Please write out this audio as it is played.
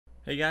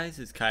Hey guys,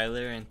 it's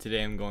Kyler, and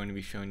today I'm going to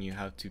be showing you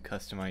how to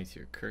customize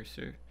your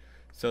cursor.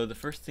 So the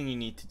first thing you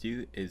need to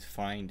do is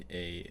find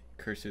a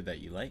cursor that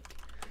you like.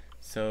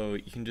 So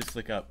you can just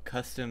look up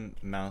custom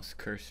mouse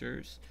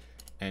cursors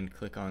and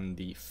click on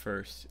the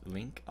first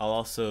link. I'll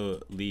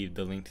also leave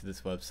the link to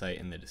this website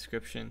in the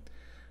description.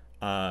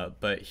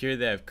 But here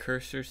they have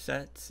cursor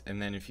sets, and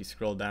then if you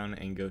scroll down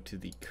and go to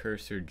the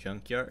cursor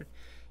junkyard,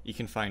 you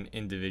can find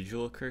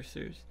individual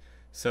cursors.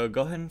 So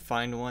go ahead and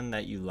find one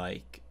that you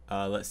like.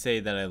 Let's say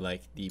that I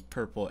like the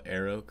purple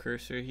arrow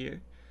cursor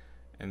here,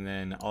 and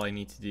then all I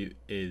need to do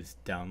is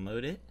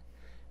download it.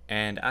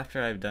 And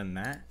after I've done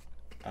that,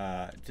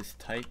 just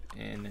type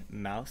in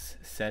mouse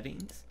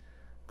settings,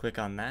 click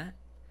on that,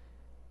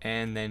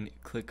 and then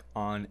click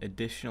on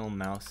additional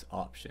mouse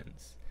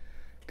options.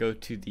 Go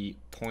to the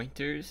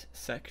pointers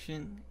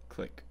section,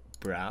 click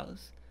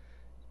browse,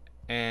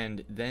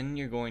 and then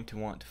you're going to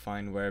want to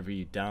find wherever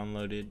you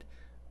downloaded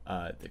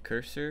the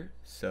cursor.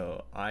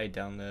 So I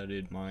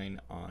downloaded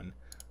mine on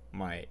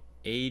my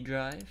A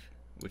drive,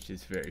 which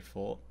is very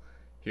full.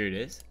 Here it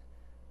is.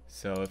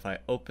 So if I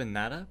open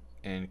that up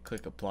and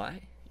click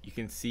apply, you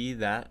can see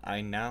that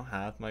I now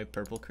have my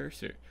purple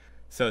cursor.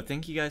 So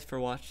thank you guys for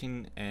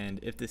watching, and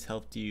if this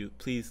helped you,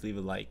 please leave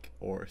a like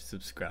or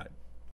subscribe.